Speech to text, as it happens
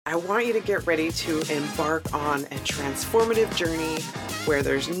I want you to get ready to embark on a transformative journey where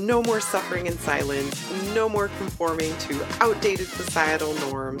there's no more suffering in silence, no more conforming to outdated societal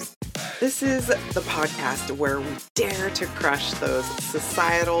norms. This is the podcast where we dare to crush those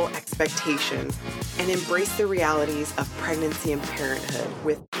societal expectations and embrace the realities of pregnancy and parenthood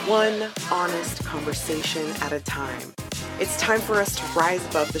with one honest conversation at a time. It's time for us to rise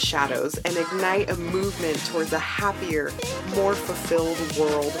above the shadows and ignite a movement towards a happier, more fulfilled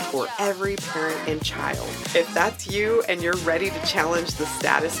world for every parent and child. If that's you and you're ready to challenge the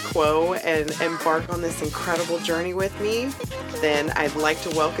status quo and embark on this incredible journey with me, then I'd like to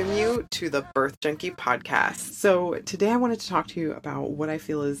welcome you to the Birth Junkie podcast. So today I wanted to talk to you about what I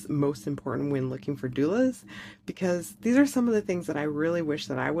feel is most important when looking for doulas, because these are some of the things that I really wish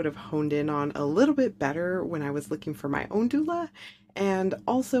that I would have honed in on a little bit better when I was looking for my own doula, and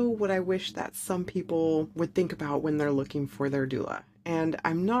also what I wish that some people would think about when they're looking for their doula. And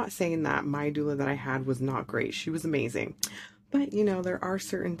I'm not saying that my doula that I had was not great. She was amazing. But, there are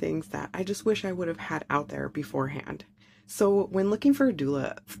certain things that I just wish I would have had out there beforehand. So when looking for a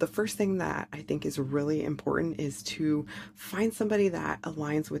doula, the first thing that I think is really important is to find somebody that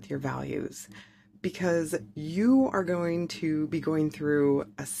aligns with your values, because you are going to be going through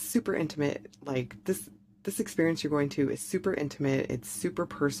a super intimate, this experience you're going to is super intimate, it's super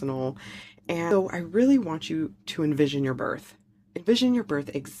personal. And so I really want you to envision your birth. Envision your birth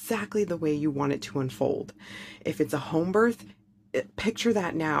exactly the way you want it to unfold. If it's a home birth, picture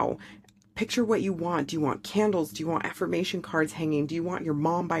that now. Picture what you want. Do you want candles? Do you want affirmation cards hanging? Do you want your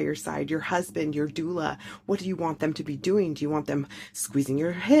mom by your side, your husband, your doula? What do you want them to be doing? Do you want them squeezing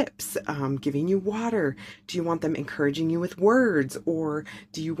your hips, giving you water? Do you want them encouraging you with words? Or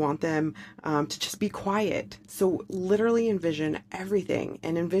do you want them to just be quiet? So literally envision everything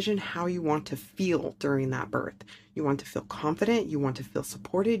and envision how you want to feel during that birth. You want to feel confident, you want to feel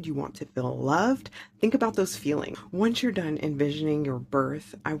supported, you want to feel loved. Think about those feelings. Once you're done envisioning your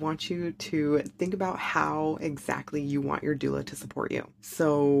birth, I want you to think about how exactly you want your doula to support you.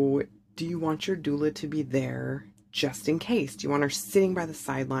 So, do you want your doula to be there just in case? Do you want her sitting by the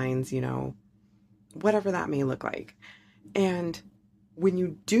sidelines, whatever that may look like? And when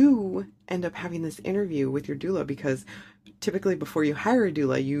you do end up having this interview with your doula, because typically before you hire a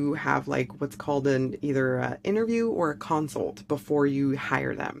doula, you have what's called either an interview or a consult before you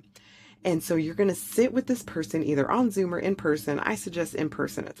hire them. And so you're going to sit with this person either on Zoom or in person. I suggest in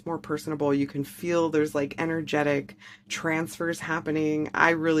person. It's more personable. You can feel there's energetic transfers happening.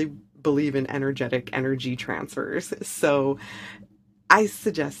 I really believe in energetic energy transfers. So I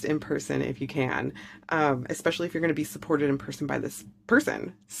suggest in person if you can, especially if you're going to be supported in person by this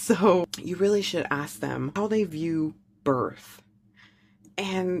person. So you really should ask them how they view birth.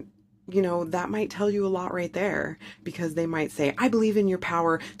 And, that might tell you a lot right there, because they might say, I believe in your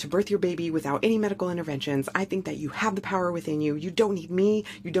power to birth your baby without any medical interventions. I think that you have the power within you. You don't need me.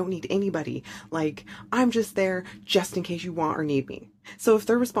 You don't need anybody. I'm just there just in case you want or need me. So if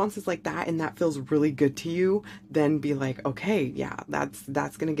their response is like that and that feels really good to you, then be like, okay, yeah, that's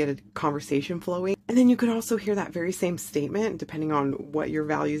going to get a conversation flowing. And then you could also hear that very same statement, depending on what your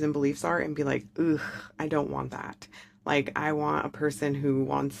values and beliefs are, and be like, ugh, I don't want that. I want a person who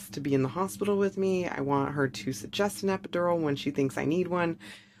wants to be in the hospital with me. I want her to suggest an epidural when she thinks I need one.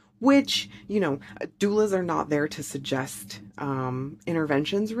 Which, doulas are not there to suggest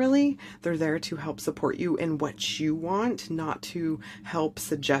interventions, really. They're there to help support you in what you want, not to help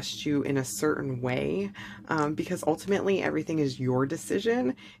suggest you in a certain way, because ultimately everything is your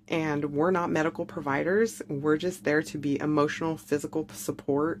decision, and we're not medical providers. We're just there to be emotional, physical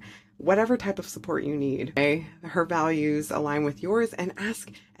support, whatever type of support you need. Okay? Her values align with yours, and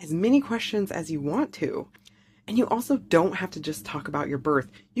ask as many questions as you want to. And you also don't have to just talk about your birth.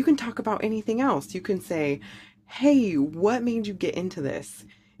 You can talk about anything else. You can say, hey, what made you get into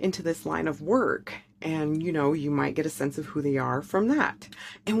this line of work? And, you might get a sense of who they are from that.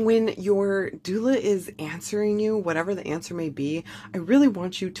 And when your doula is answering you, whatever the answer may be, I really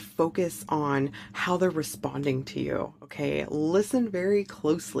want you to focus on how they're responding to you. Okay. Listen very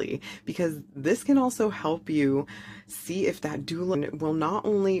closely, because this can also help you see if that doula will not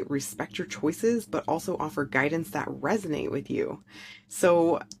only respect your choices, but also offer guidance that resonate with you.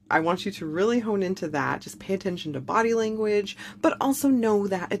 So I want you to really hone into that. Just pay attention to body language, but also know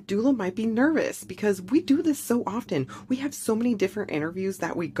that a doula might be nervous, because we do this so often. We have so many different interviews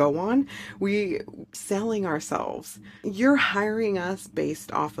that we go on. We selling ourselves. You're hiring us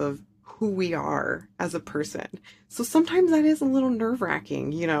based off of who we are as a person. So sometimes that is a little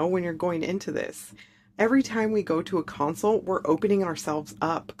nerve-wracking, when you're going into this. Every time we go to a consult, we're opening ourselves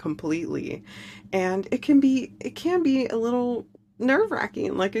up completely. And it can be a little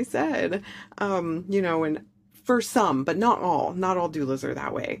nerve-wracking, like I said. And for some, but not all. Not all doulas are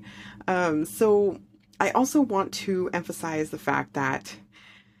that way. So I also want to emphasize the fact that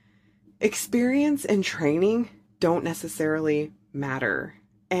experience and training don't necessarily matter.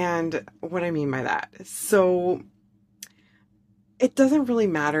 And what I mean by that, so it doesn't really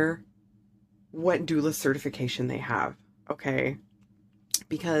matter what doula certification they have, okay?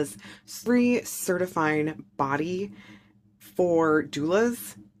 Because every certifying body for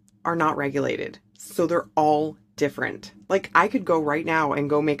doulas are not regulated. So they're all different. Like I could go right now and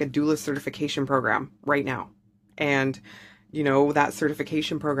go make a doula certification program right now. And, that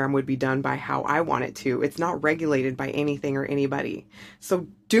certification program would be done by how I want it to. It's not regulated by anything or anybody. So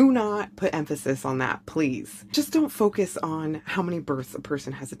do not put emphasis on that, please. Just don't focus on how many births a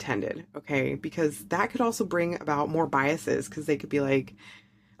person has attended, okay? Because that could also bring about more biases because they could be like,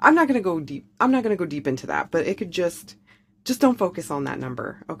 I'm not going to go deep. I'm not going to go deep into that, but it could just don't focus on that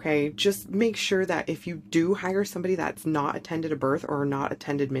number, okay? Just make sure that if you do hire somebody that's not attended a birth or not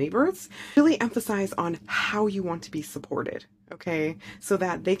attended many births, really emphasize on how you want to be supported, okay? So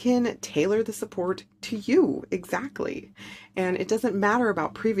that they can tailor the support to you exactly. And it doesn't matter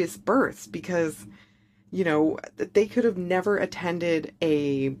about previous births because, they could have never attended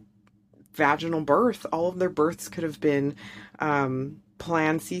a vaginal birth. All of their births could have been,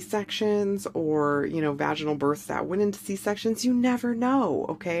 planned C-sections or, vaginal births that went into C-sections. You never know,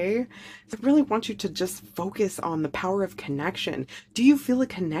 okay? I really want you to just focus on the power of connection. Do you feel a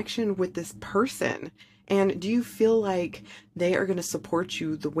connection with this person? And do you feel like they are going to support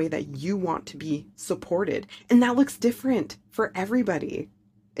you the way that you want to be supported? And that looks different for everybody.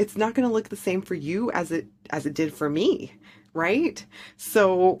 It's not going to look the same for you as it did for me, right?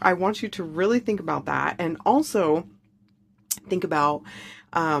 So I want you to really think about that. And also think about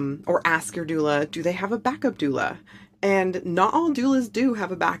or ask your doula, do they have a backup doula? And not all doulas do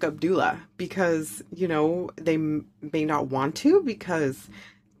have a backup doula because, they may not want to because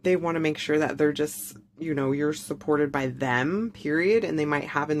they want to make sure that they're just, you're supported by them, period. And they might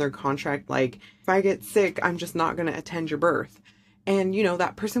have in their contract, like, if I get sick, I'm just not going to attend your birth. And,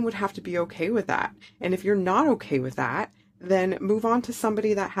 that person would have to be okay with that. And if you're not okay with that, then move on to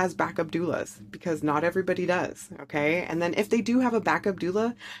somebody that has backup doulas because not everybody does, okay? And then if they do have a backup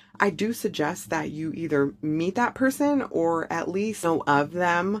doula, I do suggest that you either meet that person or at least know of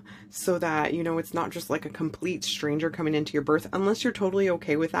them so that, it's not just like a complete stranger coming into your birth unless you're totally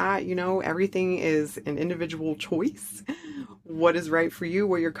okay with that. Everything is an individual choice. What is right for you,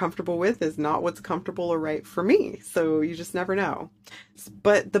 what you're comfortable with is not what's comfortable or right for me. So you just never know.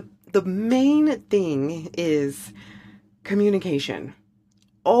 But the main thing is communication.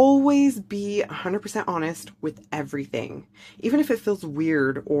 Always be 100% honest with everything, even if it feels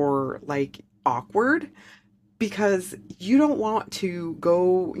weird or like awkward, because you don't want to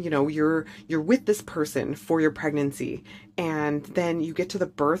go, you're with this person for your pregnancy and then you get to the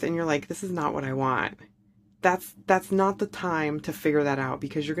birth and you're like, this is not what I want. That's not the time to figure that out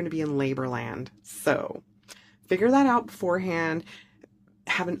because you're going to be in labor land. So figure that out beforehand.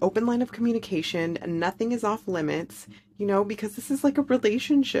 Have an open line of communication. Nothing is off limits, because this is like a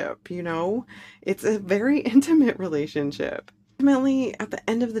relationship, it's a very intimate relationship. Ultimately, at the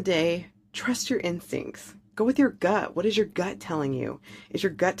end of the day, trust your instincts. Go with your gut. What is your gut telling you? Is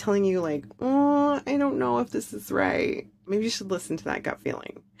your gut telling you like, oh, I don't know if this is right? Maybe you should listen to that gut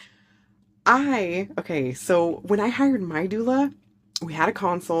feeling. So when I hired my doula, we had a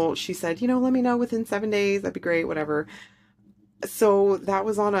consult. She said, let me know within 7 days. That'd be great, whatever. So that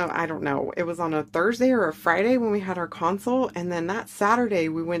was on it was on a Thursday or a Friday when we had our consult. And then that Saturday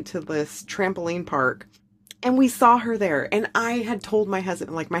we went to this trampoline park and we saw her there. And I had told my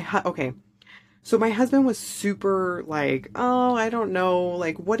husband, like so my husband was super like, oh, I don't know,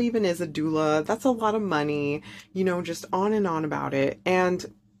 like what even is a doula? That's a lot of money, just on and on about it. And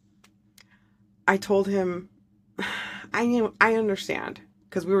I told him, I understand.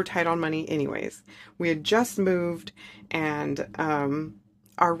 Because we were tight on money anyways. We had just moved and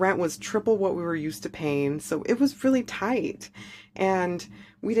our rent was triple what we were used to paying. So it was really tight. And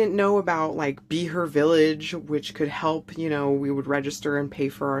we didn't know about like Be Her Village, which could help, we would register and pay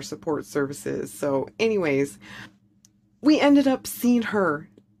for our support services. So anyways, we ended up seeing her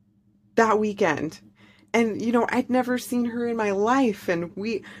that weekend. And, I'd never seen her in my life. And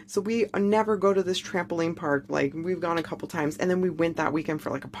we never go to this trampoline park. Like, we've gone a couple times. And then we went that weekend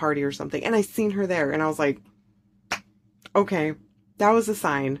for like a party or something. And I seen her there. And I was like, okay, that was a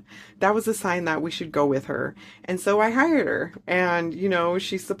sign. That was a sign that we should go with her. And so I hired her. And,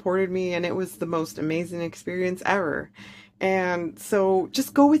 she supported me. And it was the most amazing experience ever. And so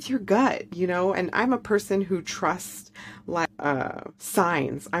just go with your gut, and I'm a person who trusts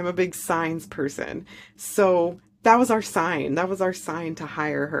signs. I'm a big signs person. So that was our sign. That was our sign to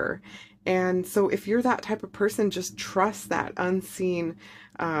hire her. And so if you're that type of person, just trust that unseen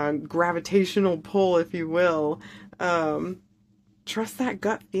gravitational pull, if you will. Trust that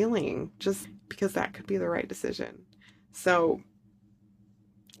gut feeling, just because that could be the right decision. So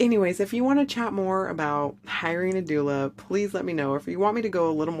anyways, if you want to chat more about hiring a doula, please let me know. If you want me to go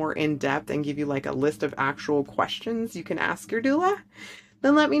a little more in depth and give you like a list of actual questions you can ask your doula,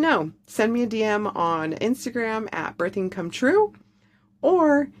 then let me know. Send me a DM on Instagram at birthingcometrue,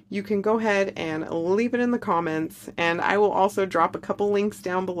 or you can go ahead and leave it in the comments, and I will also drop a couple links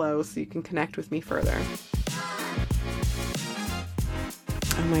down below so you can connect with me further.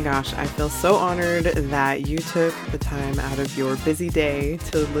 Oh my gosh, I feel so honored that you took the time out of your busy day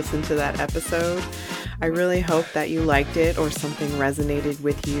to listen to that episode. I really hope that you liked it, or something resonated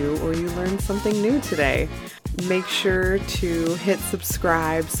with you, or you learned something new today. Make sure to hit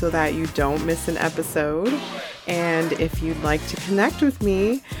subscribe so that you don't miss an episode. And if you'd like to connect with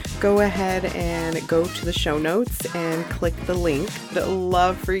me, go ahead and go to the show notes and click the link. I'd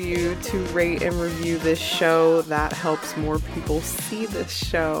love for you to rate and review this show. That helps more people see this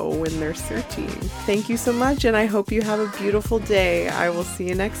show when they're searching. Thank you so much, and I hope you have a beautiful day. I will see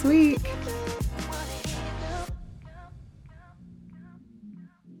you next week.